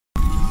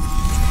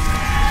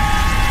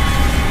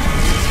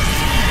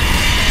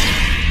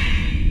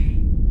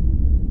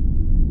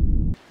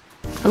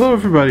Hello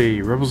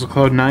everybody, Rebels of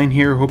Cloud9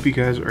 here. Hope you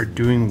guys are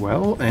doing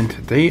well, and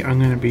today I'm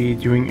going to be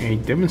doing a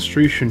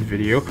demonstration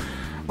video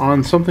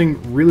on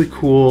something really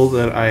cool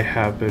that I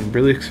have been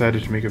really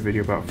excited to make a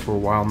video about for a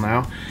while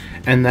now,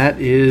 and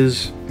that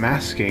is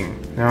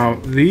masking. Now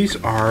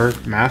these are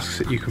masks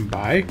that you can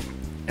buy,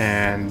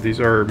 and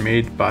these are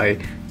made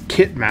by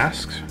Kit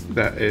Masx.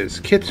 That is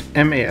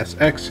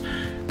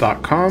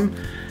kitmasx.com.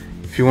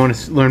 If you want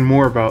to learn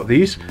more about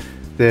these,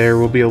 there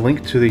will be a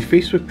link to the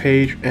Facebook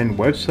page and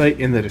website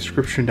in the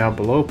description down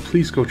below.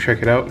 Please go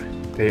check it out.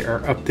 They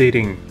are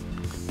updating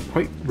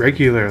quite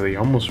regularly,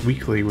 almost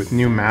weekly, with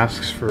new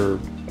masks for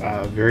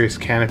various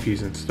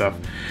canopies and stuff.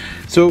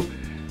 So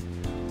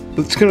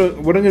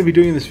what I'm going to be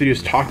doing in this video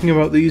is talking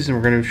about these, and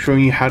we're going to be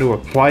showing you how to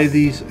apply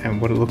these and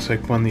what it looks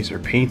like when these are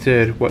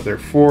painted, what they're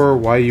for,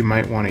 why you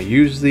might want to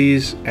use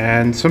these.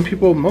 And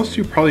most of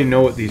you probably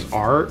know what these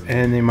are,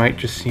 and they might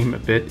just seem a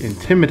bit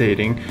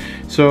intimidating.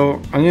 So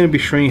I'm going to be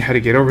showing you how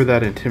to get over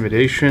that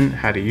intimidation,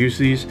 how to use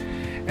these,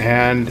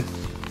 and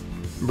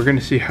we're going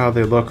to see how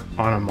they look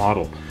on a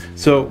model.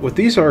 So what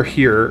these are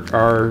here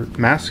are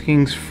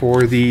maskings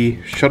for the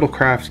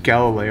shuttlecraft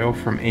Galileo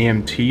from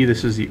AMT.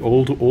 This is the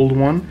old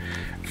one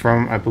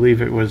from, I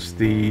believe it was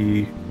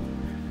the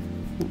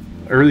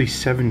early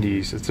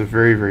 70s. It's a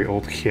very, very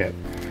old kit.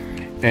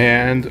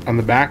 And on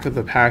the back of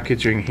the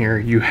packaging here,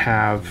 you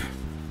have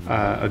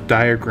a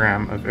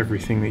diagram of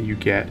everything that you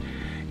get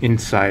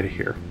inside of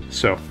here.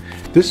 So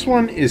this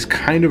one is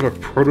kind of a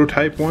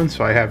prototype one,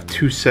 so I have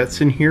two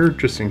sets in here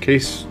just in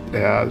case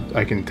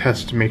I can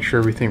test to make sure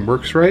everything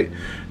works right.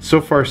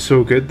 So far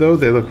so good though.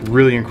 They look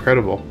really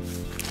incredible.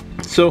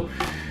 So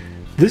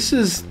this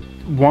is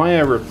why I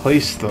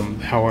replaced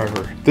them.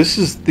 However,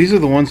 these are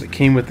the ones that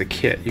came with the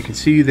kit. You can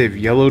see they've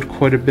yellowed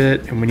quite a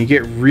bit, and when you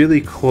get really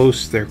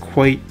close, they're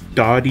quite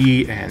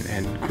dotty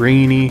and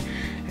grainy.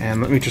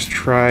 And let me just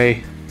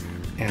try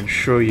and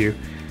show you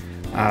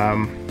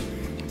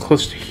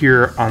close to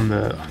here on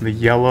the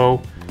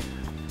yellow.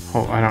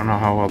 Oh, I don't know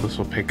how well this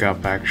will pick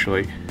up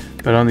actually,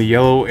 but on the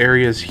yellow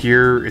areas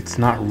here, it's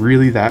not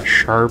really that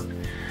sharp.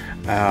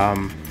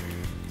 On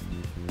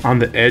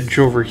the edge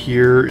over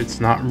here, it's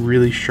not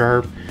really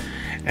sharp.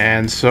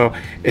 And so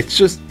it's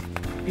just,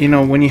 you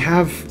know, when you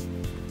have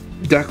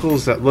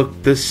decals that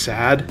look this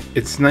sad,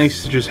 it's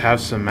nice to just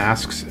have some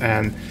masks,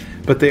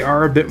 but they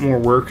are a bit more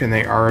work and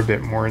they are a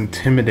bit more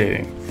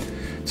intimidating.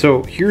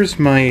 So here's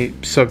my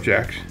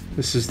subject.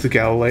 This is the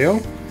Galileo.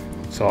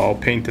 It's all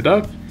painted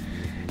up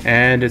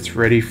and it's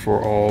ready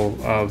for all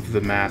of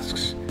the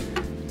masks.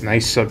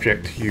 Nice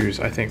subject to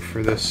use, I think,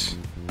 for this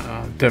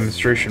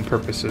demonstration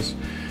purposes.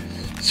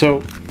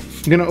 So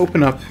I'm gonna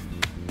open up,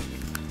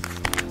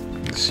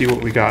 see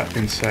what we got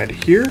inside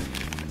here.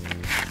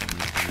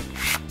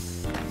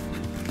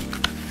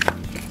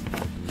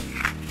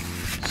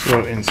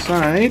 So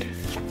inside,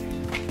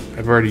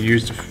 I've already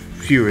used a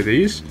few of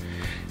these.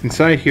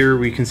 Inside here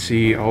we can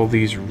see all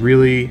these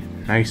really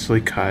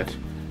nicely cut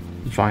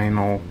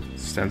vinyl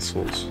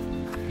stencils.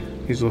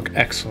 These look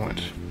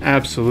excellent,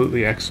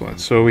 absolutely excellent.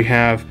 So we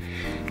have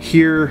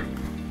here,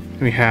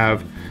 we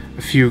have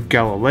a few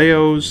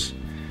Galileos.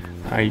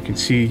 You can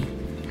see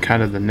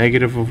kind of the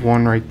negative of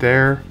one right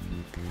there.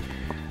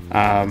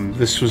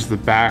 This was the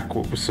back,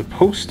 what was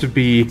supposed to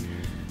be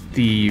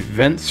the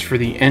vents for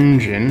the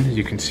engine, as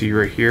you can see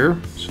right here.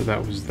 So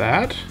that was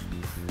that.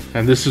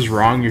 And this is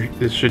wrong.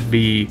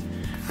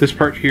 This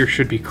part here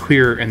should be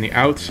clear, and the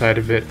outside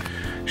of it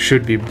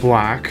should be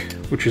black,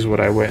 which is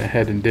what I went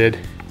ahead and did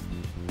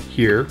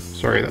here.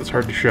 Sorry, that's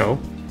hard to show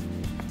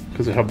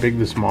because of how big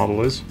this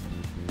model is.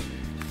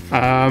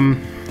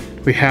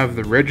 We have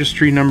the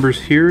registry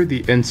numbers here,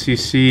 the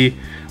NCC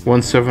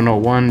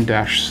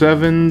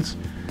 1701-7s.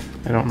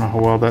 I don't know how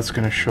well that's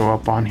going to show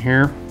up on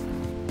here.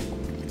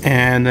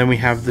 And then we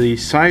have the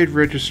side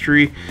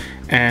registry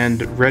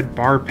and red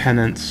bar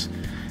pennants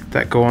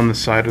that go on the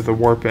side of the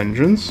warp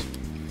engines.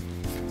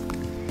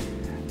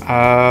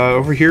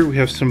 Over here we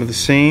have some of the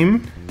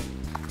same.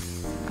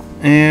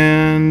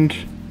 And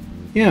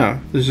yeah,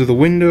 these are the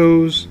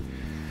windows.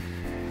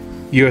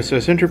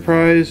 USS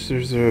Enterprise,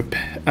 there's a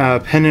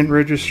pennant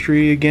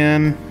registry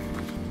again.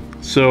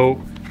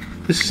 So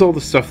this is all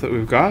the stuff that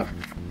we've got.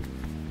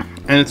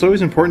 And it's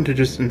always important to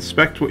just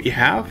inspect what you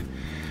have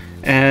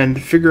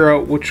and figure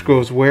out which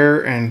goes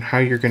where and how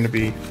you're going to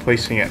be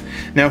placing it.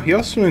 Now he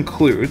also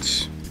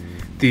includes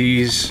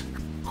these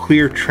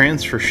clear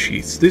transfer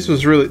sheets. This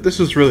was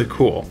really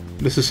cool.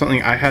 This is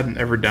something I hadn't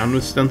ever done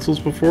with stencils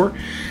before,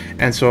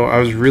 and so I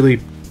was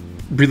really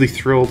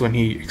thrilled when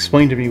he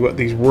explained to me what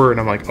these were, and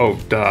I'm like, oh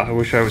duh, I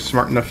wish I was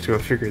smart enough to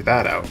have figured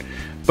that out,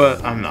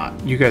 but I'm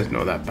not. You guys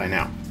know that by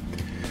now.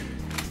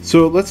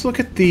 So let's look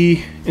at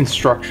the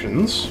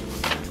instructions,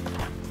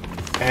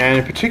 and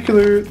in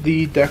particular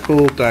the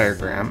decal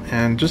diagram,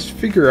 and just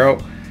figure out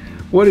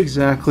what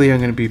exactly I'm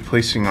going to be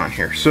placing on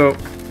here. So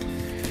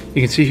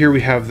you can see here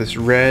we have this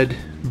red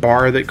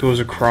bar that goes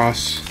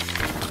across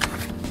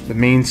the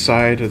main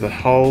side of the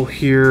hull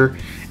here,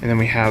 and then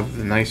we have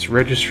the nice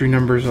registry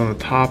numbers on the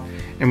top,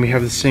 and we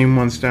have the same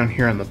ones down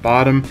here on the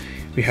bottom.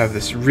 We have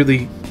this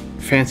really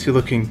fancy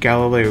looking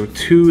Galileo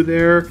 2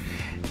 there.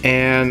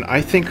 And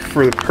I think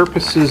for the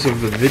purposes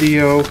of the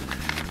video,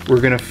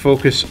 we're going to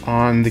focus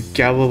on the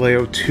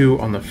Galileo 2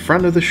 on the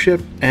front of the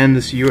ship and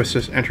this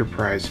USS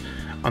Enterprise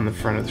on the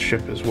front of the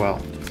ship as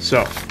well.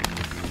 So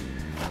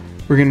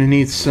we're going to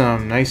need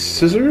some nice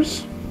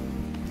scissors.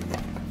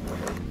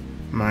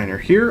 Mine are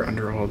here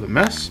under all the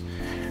mess.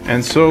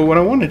 And so what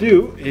I want to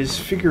do is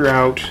figure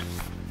out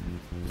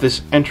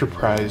this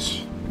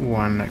Enterprise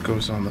one that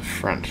goes on the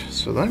front.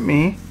 So let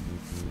me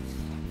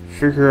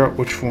figure out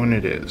which one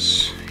it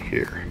is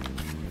here.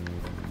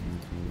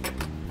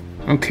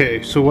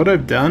 Okay, so what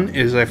I've done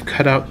is I've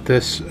cut out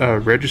this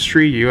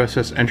registry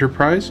USS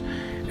Enterprise,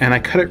 and I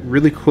cut it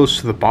really close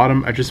to the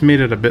bottom. I just made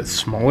it a bit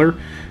smaller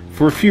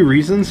for a few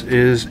reasons.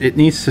 Is it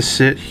needs to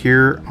sit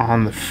here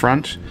on the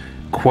front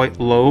quite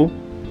low,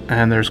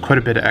 and there's quite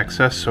a bit of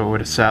excess, so it would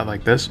have sat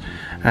like this,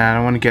 and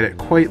I want to get it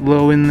quite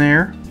low in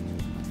there,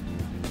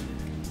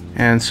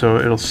 and so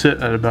it'll sit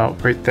at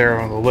about right there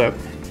on the lip.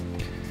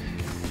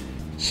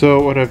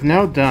 So what I've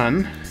now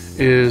done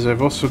is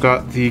I've also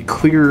got the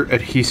clear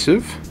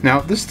adhesive.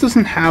 Now this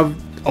doesn't have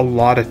a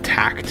lot of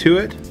tack to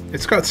it.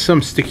 It's got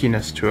some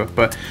stickiness to it,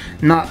 but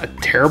not a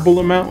terrible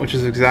amount, which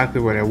is exactly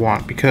what I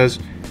want, because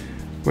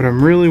what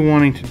I'm really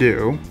wanting to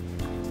do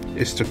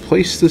is to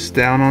place this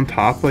down on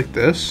top like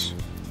this.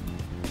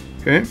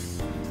 Okay,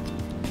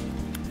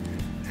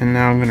 and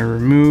now I'm going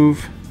to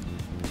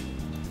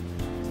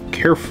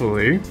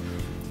carefully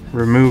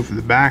remove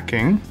the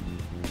backing.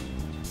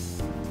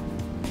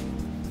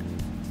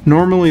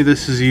 Normally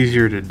this is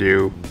easier to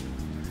do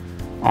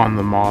on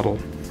the model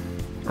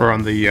or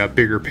on the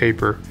bigger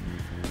paper,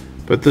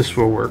 but this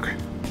will work.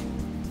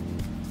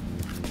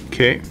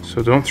 Okay,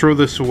 so don't throw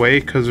this away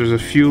because there's a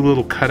few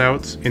little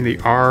cutouts in the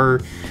R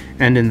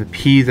and in the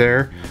P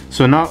there,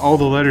 so not all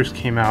the letters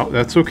came out.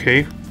 That's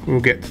okay. We'll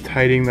get to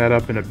tidying that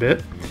up in a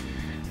bit.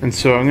 And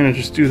so I'm gonna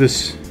just do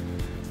this.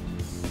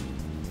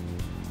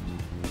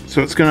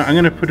 So I'm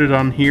gonna put it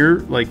on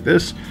here like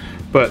this,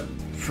 but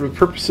for the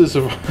purposes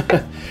of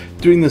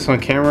doing this on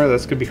camera,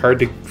 that's gonna be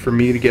hard for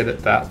me to get at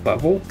that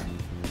level.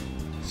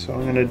 So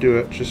I'm gonna do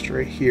it just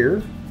right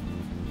here.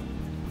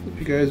 Hope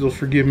you guys will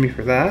forgive me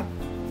for that.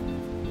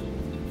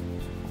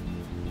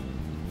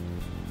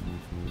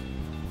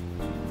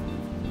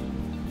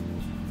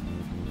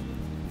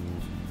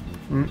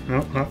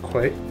 Nope, not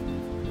quite.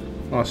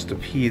 Lost a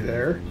P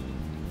there.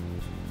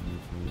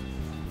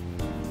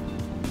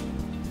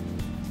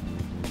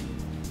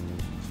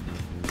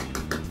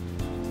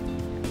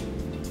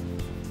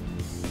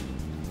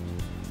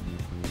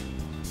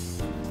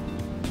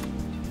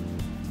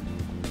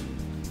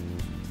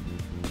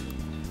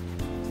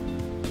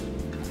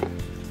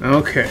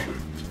 Okay.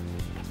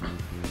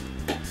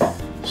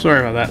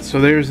 Sorry about that. So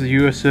there's the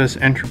USS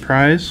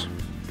Enterprise.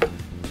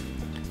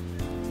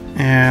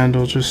 And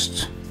I'll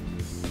just...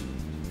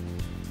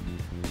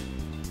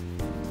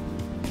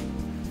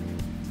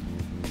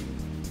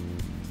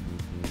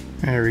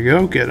 There we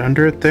go, get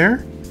under it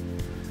there.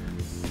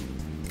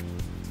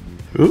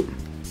 Oop.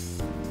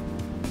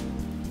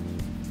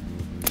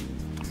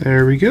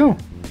 There we go.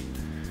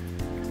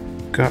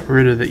 Got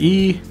rid of the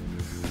E.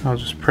 I'll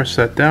just press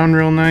that down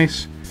real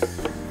nice.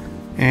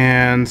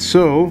 And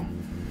so,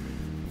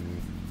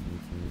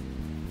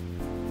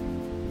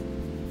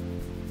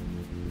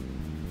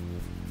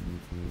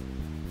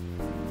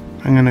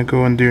 I'm gonna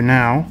go and do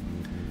now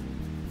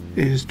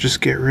is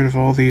just get rid of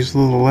all these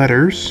little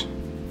letters.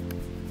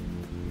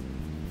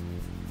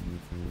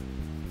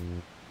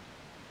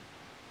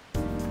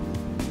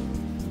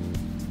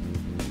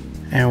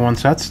 And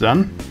once that's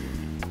done,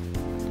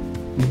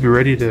 we'll be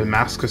ready to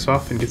mask this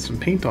off and get some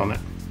paint on it.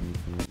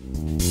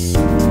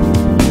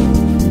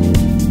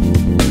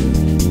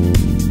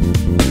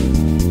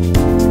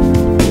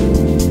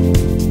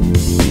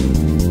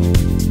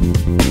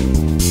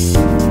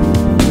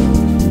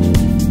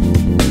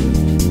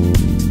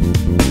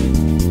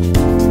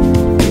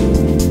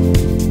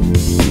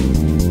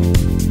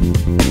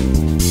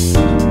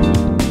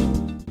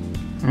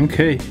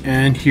 Okay,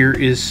 and here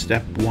is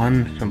step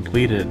one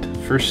completed.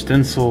 First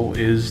stencil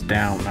is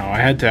down. Now I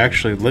had to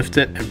actually lift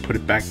it and put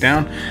it back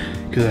down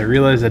because I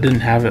realized I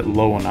didn't have it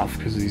low enough,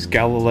 because these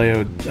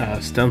Galileo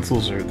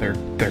stencils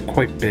they're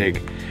quite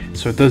big,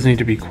 so it does need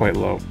to be quite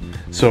low.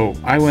 So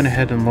I went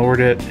ahead and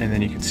lowered it, and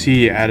then you can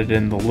see I added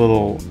in the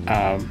little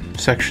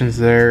sections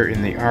there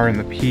in the R and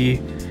the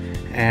P,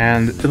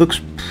 and it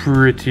looks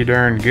pretty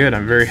darn good.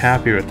 I'm very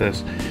happy with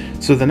this.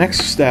 So the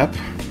next step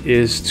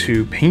is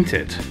to paint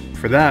it.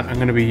 For that, I'm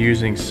going to be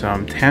using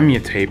some Tamiya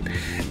tape,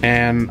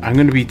 and I'm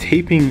going to be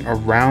taping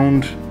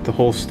around the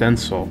whole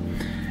stencil,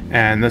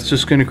 and that's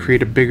just going to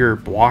create a bigger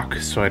block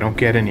so I don't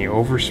get any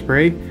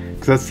overspray,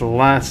 because that's the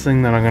last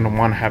thing that I'm going to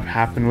want to have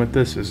happen with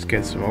this, is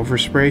get some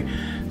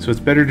overspray. So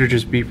it's better to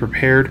just be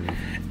prepared.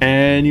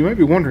 And you might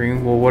be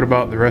wondering, well, what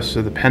about the rest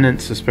of the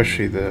pennants,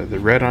 especially the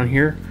red on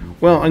here?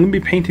 Well, I'm going to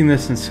be painting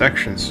this in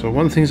sections. So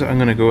one of the things that I'm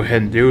going to go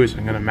ahead and do is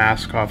I'm going to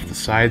mask off the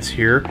sides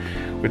here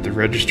with the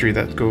registry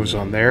that goes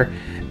on there.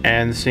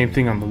 And the same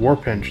thing on the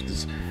warp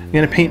engines. I'm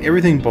going to paint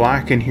everything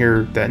black in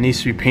here that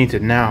needs to be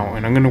painted now,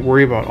 and I'm going to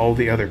worry about all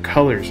the other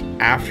colors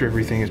after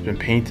everything has been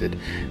painted.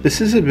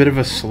 This is a bit of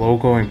a slow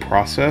going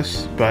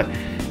process, but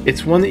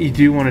it's one that you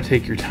do want to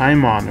take your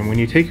time on, and when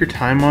you take your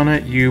time on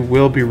it, you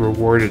will be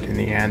rewarded in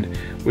the end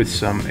with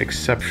some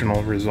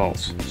exceptional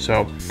results.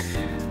 So,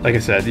 like I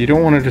said, you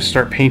don't want to just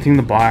start painting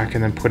the black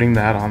and then putting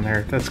that on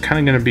there. That's kind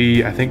of going to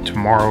be, I think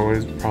tomorrow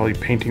is probably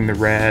painting the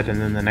red,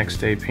 and then the next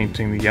day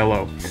painting the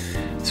yellow.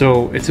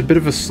 So it's a bit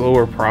of a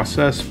slower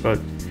process, but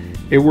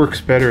it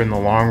works better in the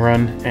long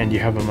run, and you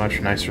have a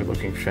much nicer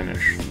looking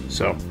finish.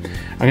 So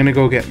I'm going to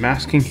go get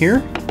masking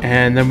here,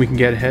 and then we can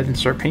get ahead and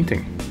start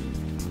painting.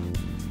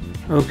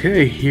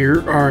 Okay,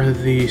 here are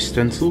the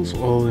stencils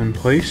all in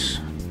place,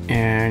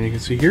 and you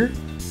can see here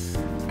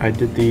I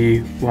did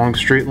the long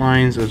straight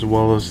lines as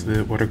well as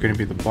what are going to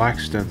be the black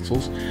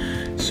stencils.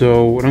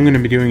 So what I'm going to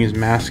be doing is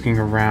masking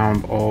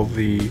around all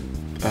the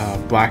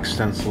black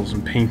stencils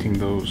and painting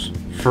those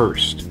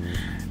first.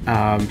 So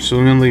I'm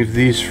going to leave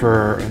these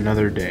for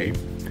another day,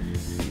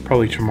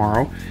 probably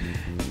tomorrow.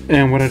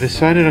 And what I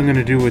decided I'm going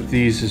to do with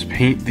these is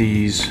paint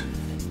these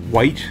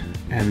white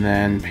and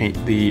then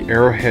paint the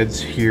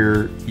arrowheads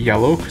here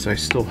yellow, because I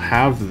still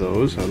have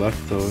those. I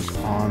left those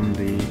on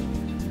the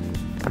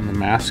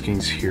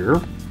maskings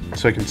here.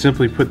 So I can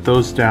simply put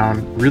those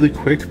down really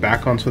quick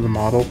back onto the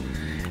model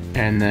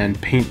and then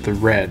paint the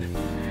red.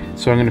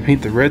 So I'm going to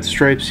paint the red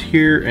stripes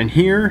here,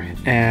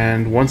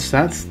 and once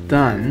that's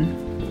done,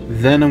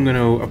 then I'm going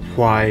to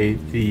apply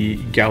the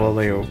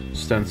Galileo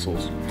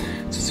stencils. So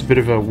it's a bit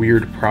of a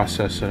weird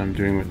process that I'm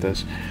doing with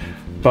this.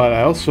 But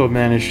I also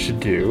managed to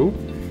do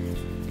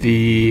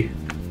the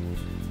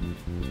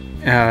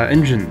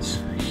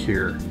engines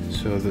here.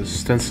 So the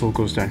stencil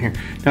goes down here.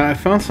 Now I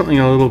found something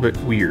a little bit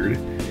weird,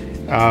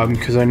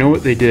 because I know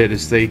what they did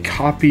is they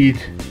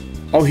copied,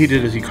 all he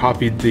did is he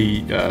copied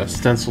the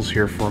stencils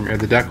here for me, or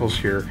the decals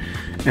here,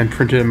 and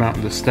printed them out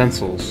into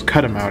stencils,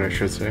 cut them out I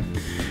should say.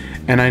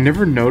 And I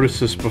never noticed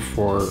this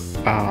before,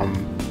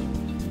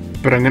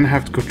 but I'm gonna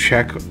have to go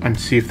check and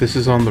see if this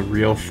is on the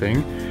real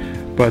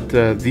thing. But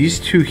these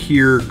two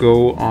here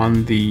go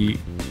on the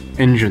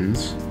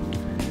engines,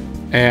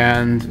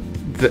 and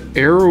the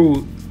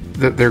arrow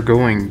that they're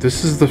going,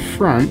 this is the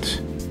front,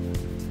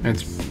 and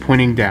it's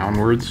pointing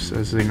downwards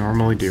as they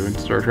normally do in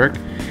Star Trek.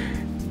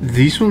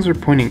 These ones are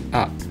pointing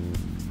up.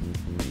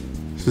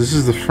 So this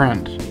is the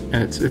front, and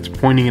it's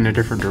pointing in a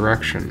different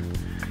direction.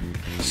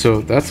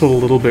 So that's a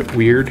little bit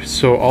weird.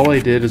 So all I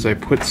did is I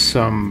put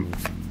some,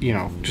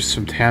 just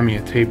some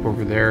Tamiya tape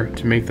over there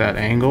to make that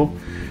angle.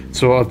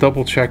 So I'll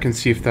double check and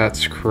see if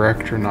that's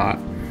correct or not.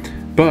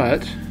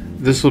 But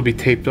this will be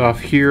taped off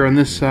here on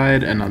this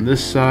side and on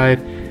this side,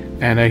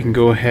 and I can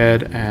go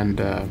ahead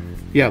and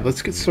yeah,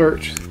 let's get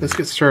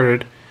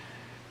started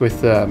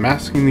with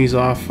masking these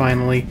off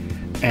finally,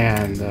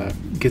 and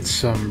get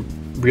some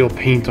real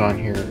paint on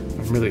here.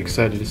 I'm really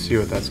excited to see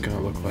what that's going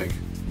to look like.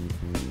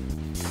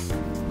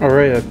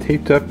 Alright, I've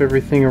taped up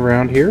everything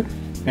around here,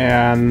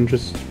 and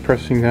just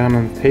pressing down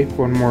on the tape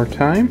one more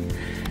time.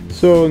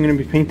 So I'm going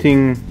to be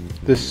painting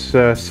this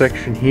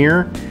section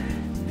here,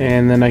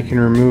 and then I can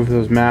remove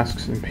those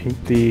masks and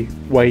paint the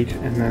white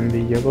and then the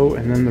yellow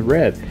and then the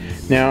red.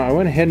 Now I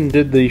went ahead and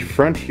did the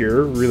front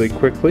here really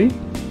quickly.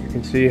 You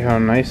can see how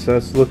nice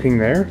that's looking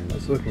there.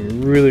 That's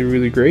looking really,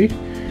 really great.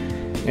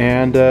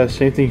 And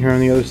same thing here on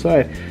the other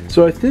side.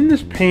 So I thinned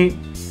this paint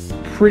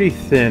pretty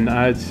thin,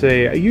 I'd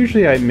say.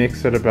 Usually I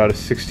mix at about a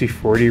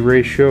 60-40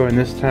 ratio, and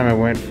this time I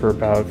went for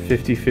about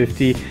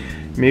 50-50,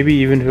 maybe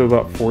even to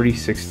about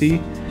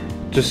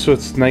 40-60, just so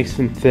it's nice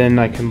and thin.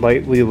 I can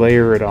lightly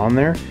layer it on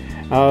there.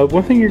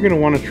 One thing you're going to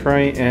want to try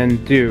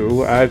and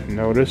do, I've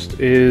noticed,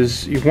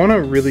 is you want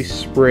to really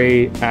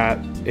spray at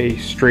a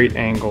straight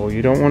angle.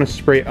 You don't want to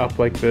spray up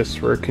like this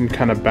where it can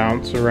kind of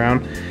bounce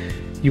around.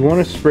 You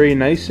want to spray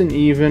nice and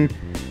even,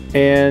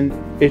 and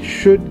it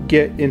should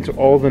get into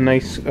all the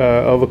nice,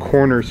 all the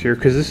corners here,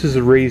 because this is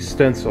a raised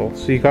stencil,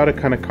 so you got to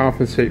kind of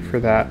compensate for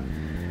that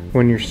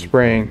when you're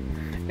spraying.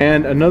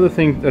 And another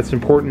thing that's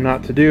important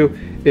not to do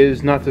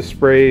is not to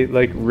spray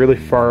like really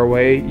far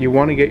away. You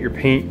want to get your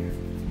paint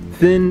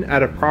thin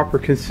at a proper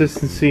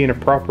consistency and a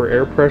proper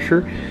air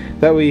pressure.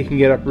 That way you can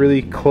get up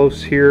really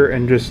close here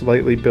and just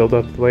lightly build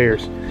up the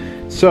layers.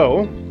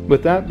 So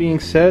with that being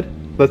said,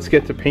 let's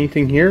get to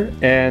painting here,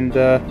 and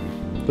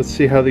let's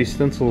see how these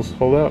stencils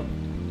hold out.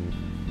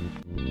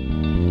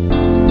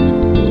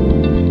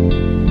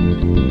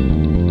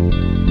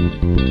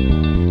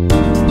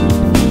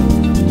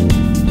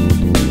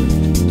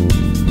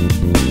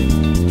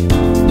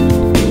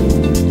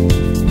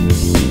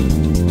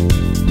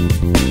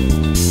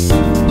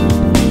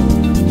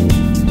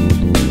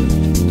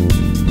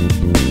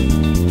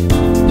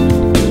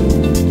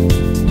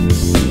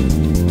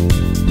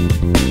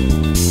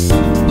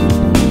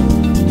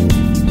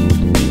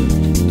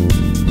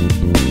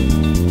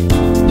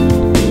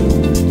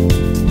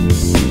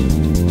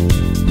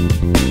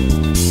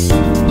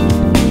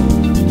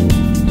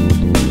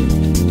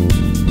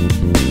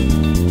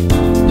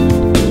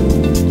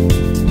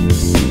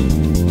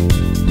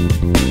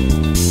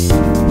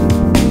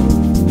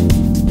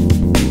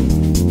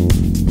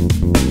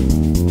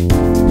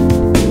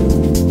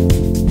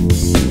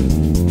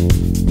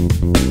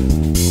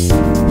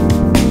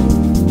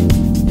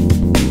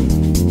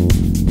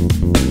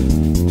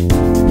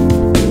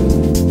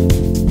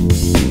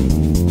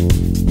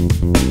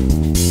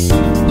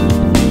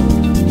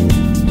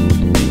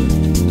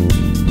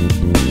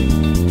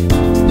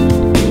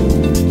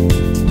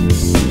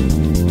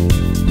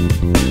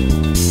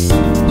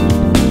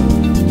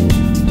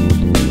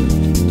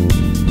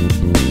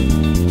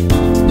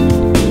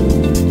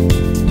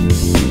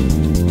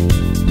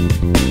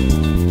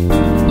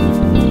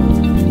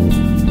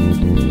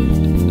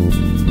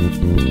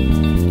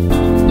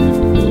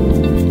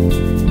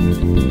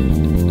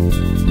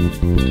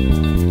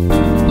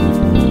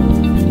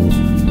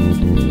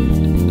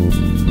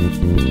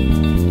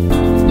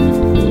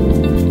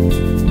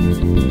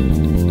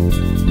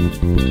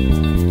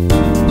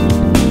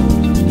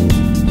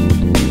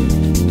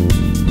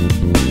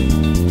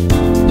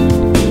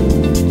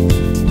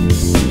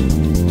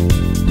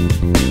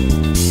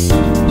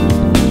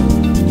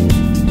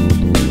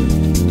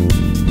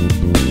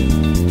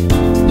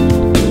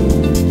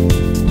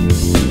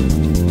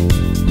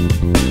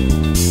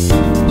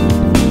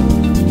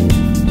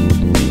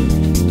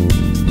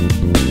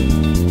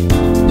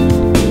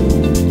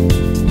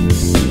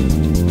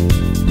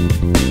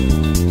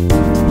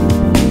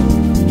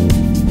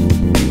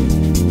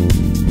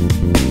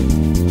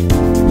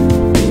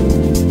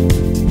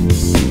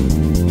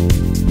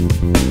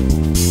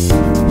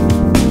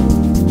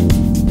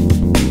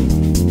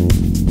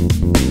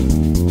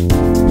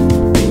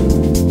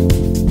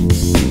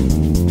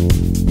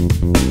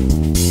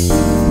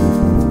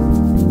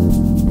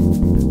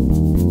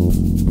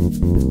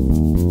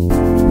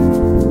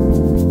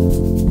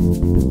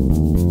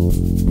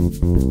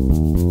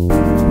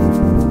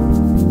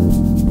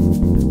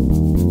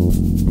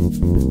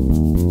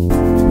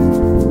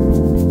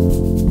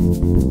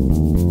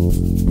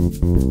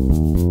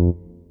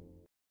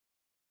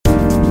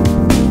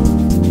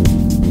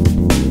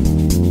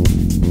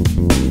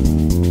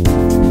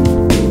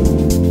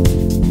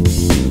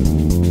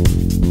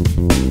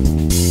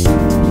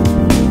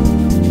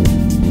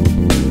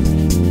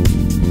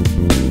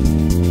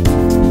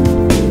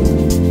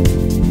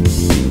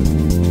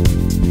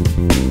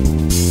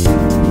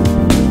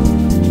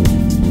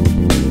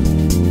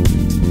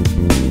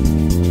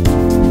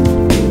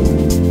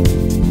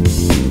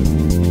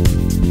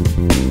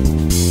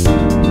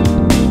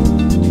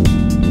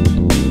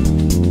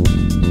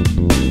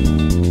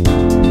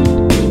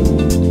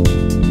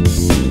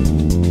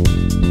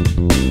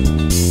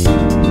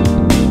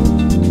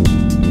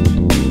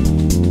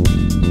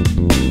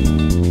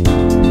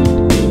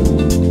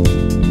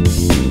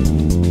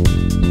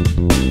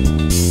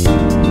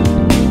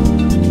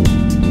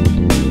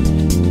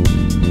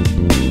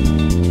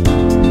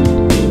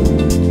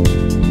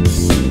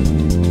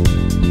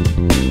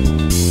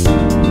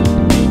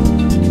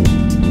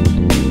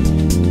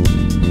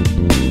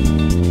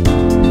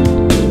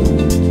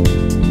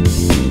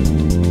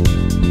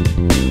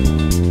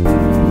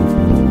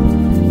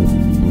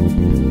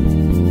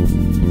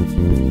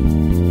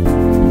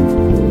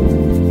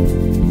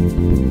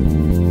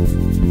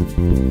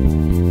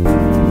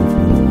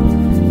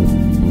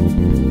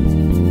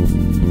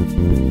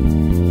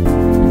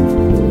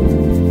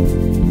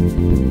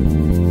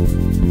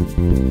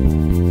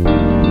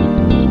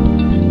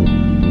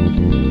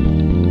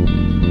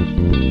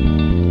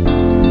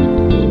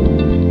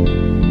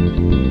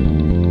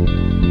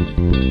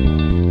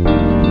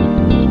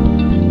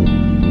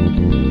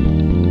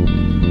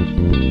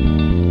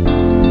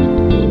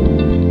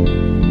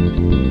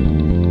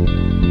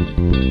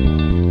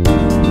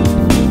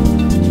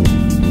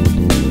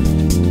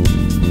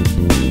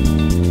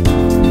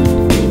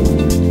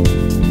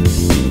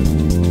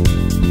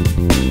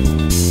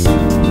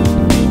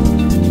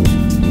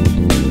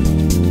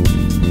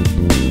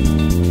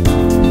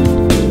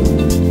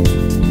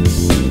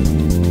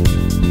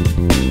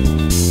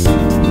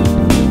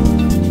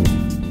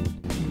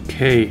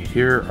 Okay,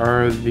 here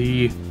are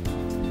the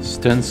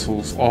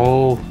stencils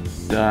all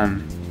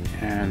done,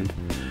 and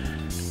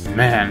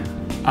man,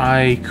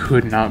 I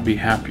could not be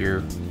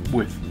happier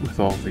with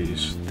all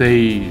these.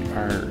 They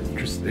are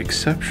just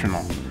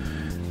exceptional.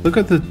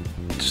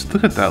 Just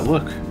look at that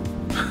look.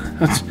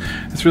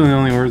 That's really the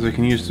only words I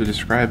can use to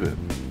describe it.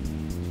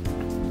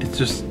 It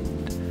just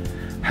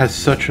has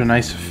such a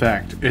nice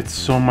effect. It's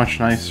so much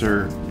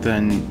nicer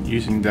than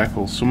using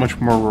decals, so much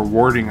more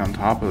rewarding on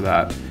top of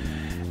that.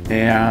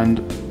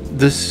 And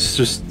this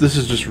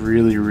is just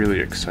really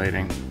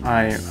exciting.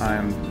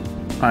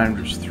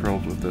 I'm just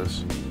thrilled with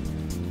this.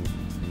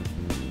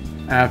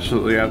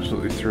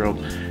 Absolutely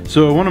thrilled.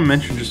 So I want to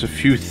mention just a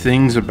few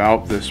things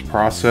about this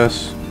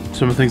process.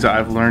 Some of the things that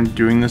I've learned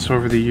doing this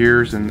over the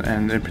years, and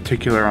in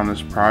particular on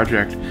this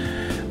project.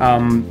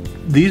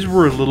 These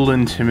were a little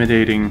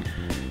intimidating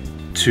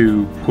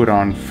to put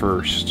on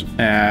first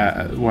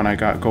when I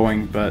got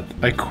going, but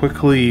I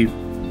quickly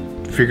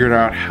figured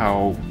out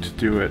how to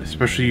do it,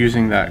 especially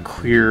using that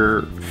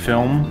clear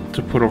film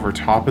to put over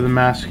top of the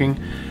masking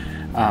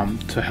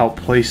to help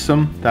place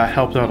them. That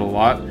helped out a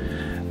lot.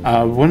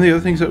 One of the other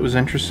things that was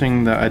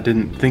interesting that I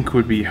didn't think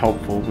would be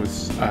helpful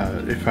was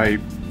if I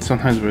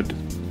sometimes would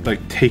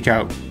like take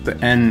out the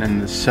N and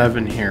the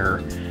 7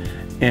 here,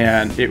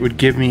 and it would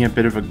give me a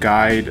bit of a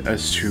guide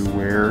as to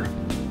where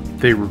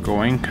they were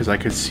going, because I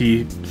could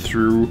see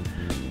through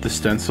the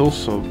stencil.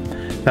 So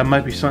that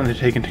might be something to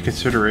take into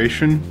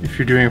consideration if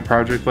you're doing a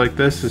project like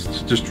this, is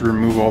to just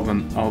remove all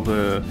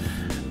the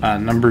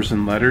numbers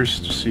and letters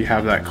just so you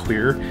have that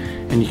clear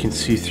and you can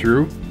see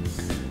through.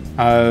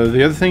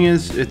 The other thing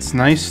is, it's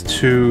nice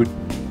to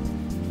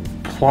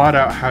plot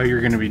out how you're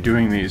going to be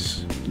doing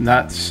these. And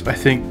that's, I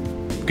think,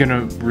 going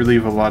to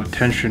relieve a lot of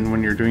tension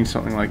when you're doing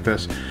something like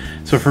this.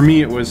 So for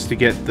me, it was to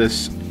get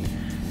this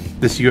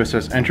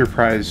USS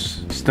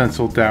Enterprise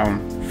stencil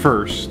down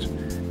first,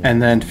 and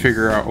then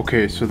figure out,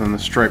 okay, so then the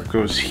stripe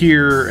goes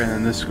here, and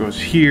then this goes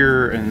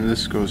here, and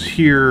this goes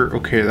here.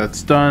 Okay,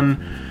 that's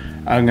done.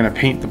 I'm going to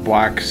paint the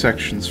black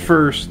sections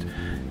first,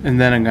 and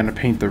then I'm going to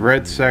paint the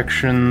red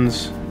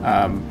sections.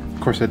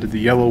 Of course, I did the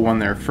yellow one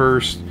there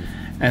first,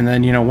 and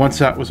then, you know, once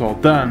that was all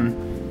done,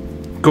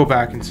 go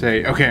back and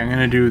say, okay, I'm going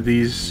to do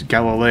these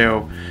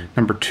Galileo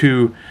number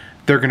 2.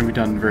 They're going to be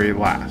done very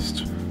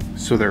last,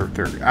 so they're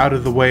out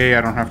of the way.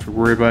 I don't have to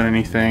worry about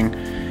anything.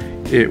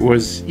 It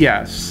was,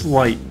 yeah,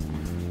 slight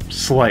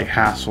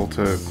hassle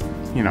to,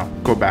 you know,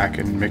 go back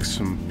and mix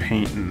some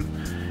paint and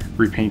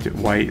repaint it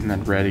white and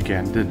then red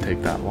again. It didn't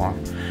take that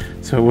long,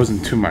 so it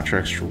wasn't too much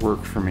extra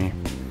work for me.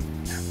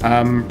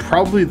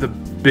 Probably the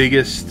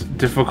biggest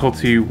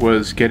difficulty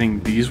was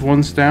getting these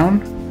ones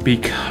down,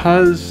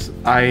 because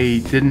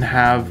I didn't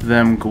have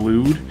them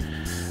glued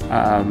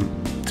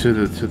to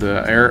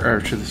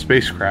the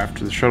spacecraft,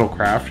 to the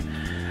shuttlecraft.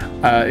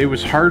 It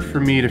was hard for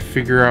me to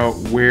figure out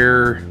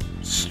where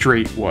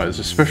straight was,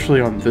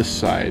 especially on this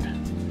side.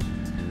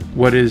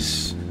 What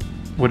is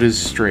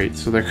straight?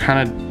 So they're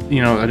kind of,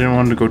 you know, I didn't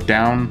want them to go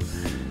down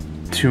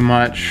too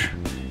much.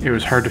 It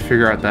was hard to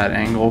figure out that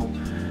angle,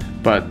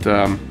 but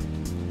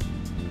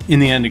in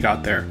the end it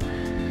got there.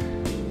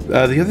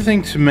 The other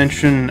thing to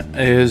mention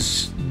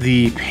is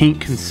the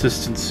paint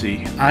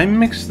consistency. I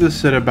mixed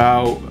this at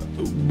about,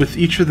 with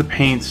each of the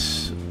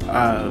paints,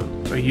 I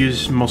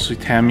use mostly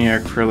Tamiya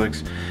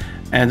acrylics,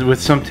 and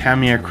with some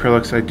Tamiya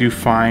acrylics I do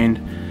find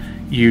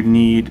you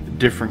need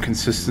different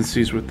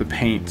consistencies with the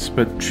paints,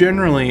 but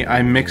generally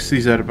I mix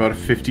these at about a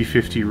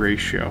 50-50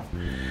 ratio,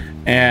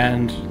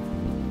 and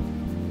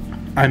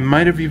I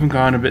might have even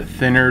gone a bit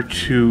thinner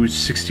to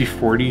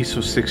 60-40, so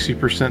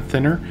 60%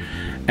 thinner.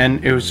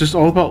 And it was just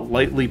all about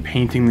lightly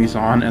painting these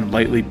on and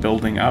lightly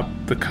building up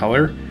the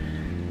color.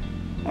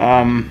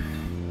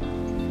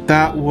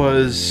 That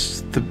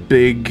was the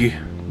big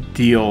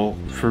deal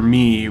for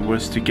me,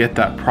 was to get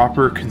that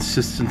proper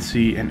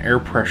consistency and air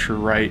pressure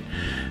right.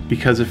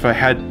 Because if I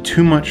had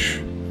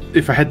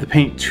the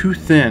paint too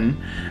thin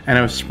and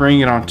I was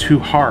spraying it on too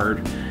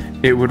hard,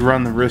 it would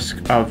run the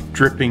risk of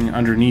dripping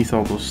underneath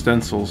all those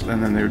stencils,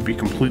 and then they would be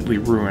completely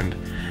ruined.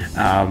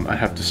 I'd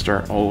have to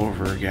start all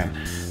over again.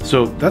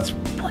 So that's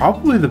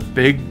probably the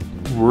big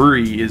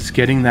worry, is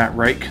getting that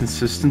right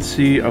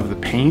consistency of the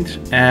paint,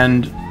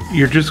 and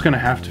you're just going to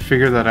have to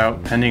figure that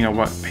out depending on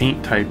what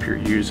paint type you're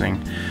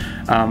using.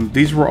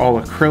 These were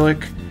all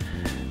acrylic,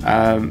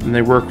 and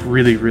they work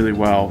really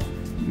well.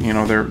 You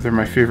know, they're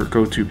my favorite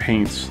go-to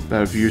paints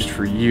that I've used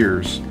for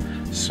years,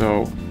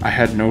 so I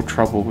had no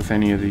trouble with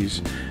any of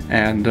these.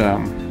 And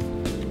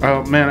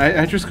oh man,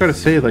 I just gotta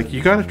say, like,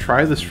 you gotta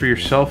try this for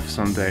yourself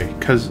someday,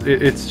 because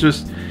it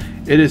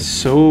is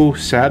so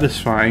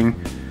satisfying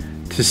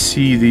to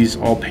see these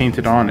all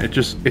painted on. It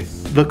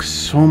looks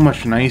so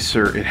much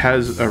nicer. It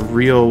has a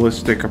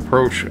realistic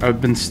approach.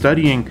 I've been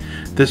studying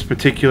this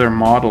particular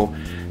model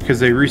because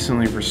they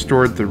recently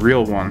restored the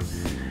real one,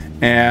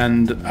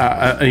 and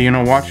you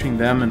know, watching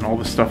them and all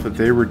the stuff that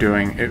they were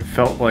doing, it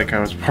felt like I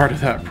was part of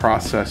that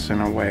process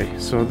in a way.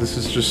 So this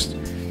is just,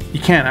 you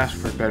can't ask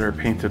for a better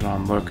painted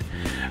on look.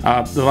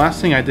 The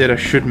last thing I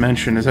should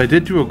mention, is I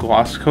did do a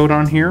gloss coat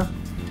on here,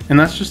 and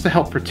that's just to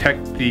help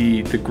protect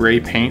the gray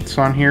paints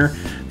on here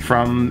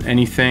from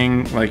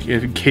anything, like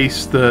in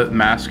case the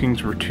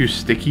maskings were too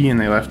sticky and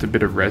they left a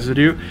bit of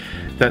residue,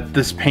 that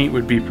this paint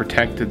would be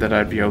protected, that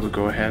I'd be able to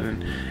go ahead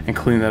and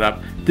clean that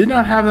up. Did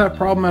not have that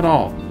problem at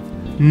all.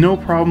 No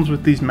problems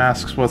with these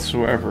masks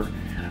whatsoever.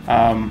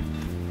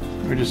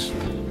 We're just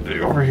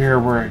over here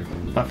where I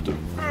left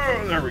them.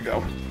 Oh, there we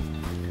go.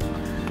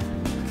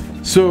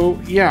 So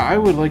yeah, I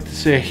would like to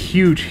say a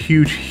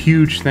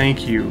huge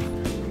thank you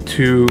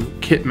to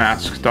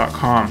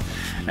kitmasx.com,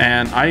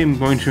 and I am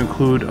going to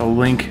include a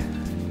link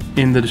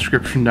in the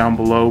description down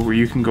below where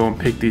you can go and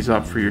pick these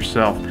up for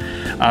yourself.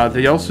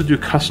 They also do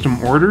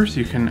custom orders.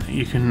 You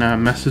can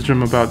message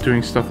them about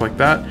doing stuff like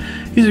that.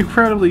 He's an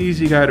incredibly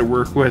easy guy to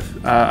work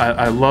with.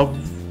 I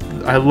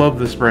love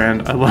this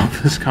brand. I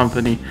love this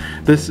company.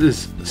 This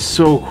is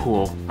so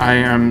cool.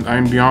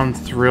 I'm beyond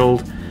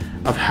thrilled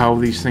of how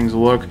these things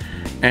look.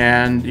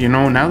 And you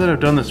know, now that I've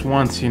done this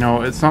once, you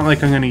know, it's not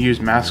like I'm going to use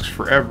masks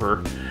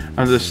forever.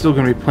 There's still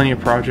going to be plenty of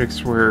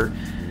projects where,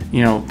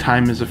 you know,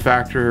 time is a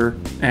factor,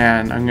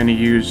 and I'm going to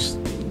use,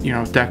 you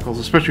know, decals,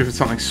 especially if it's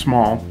something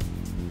small.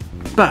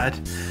 But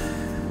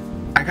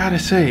I gotta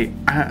say,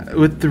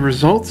 with the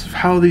results of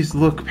how these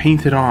look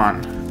painted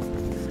on,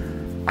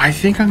 I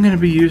think I'm going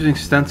to be using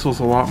stencils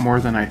a lot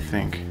more than I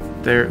think.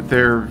 They're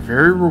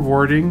very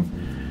rewarding.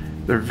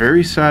 They're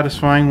very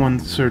satisfying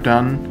once they're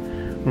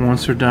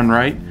done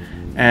right,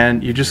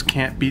 and you just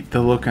can't beat the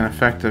look and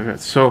effect of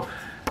it. So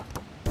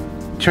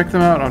check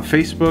them out on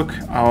Facebook.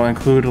 I'll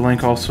include a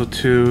link also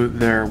to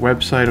their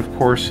website, of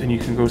course, and you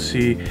can go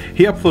see.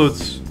 He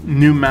uploads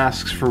new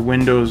masks for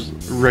Windows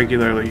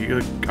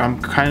regularly. I'm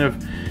kind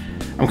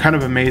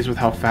of amazed with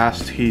how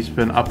fast he's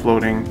been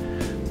uploading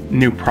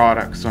new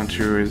products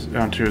onto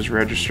his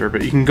register.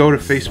 But you can go to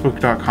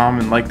facebook.com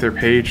and like their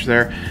page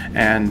there,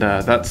 and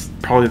that's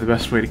probably the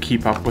best way to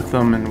keep up with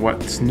them and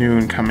what's new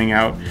and coming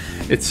out.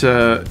 It's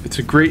a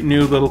great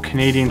new little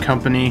Canadian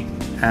company,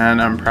 and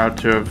I'm proud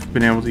to have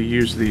been able to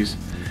use these.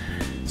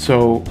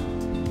 So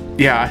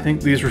yeah, I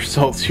think these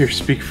results here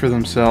speak for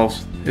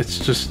themselves. It's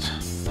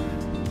just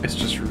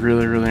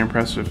really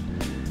impressive.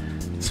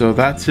 So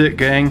that's it,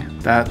 gang.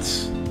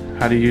 That's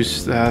how to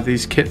use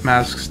these Kit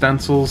Masx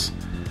stencils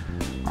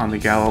on the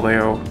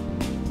Galileo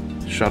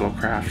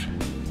shuttlecraft.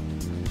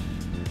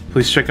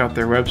 Please check out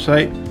their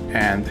website,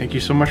 and thank you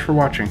so much for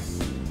watching.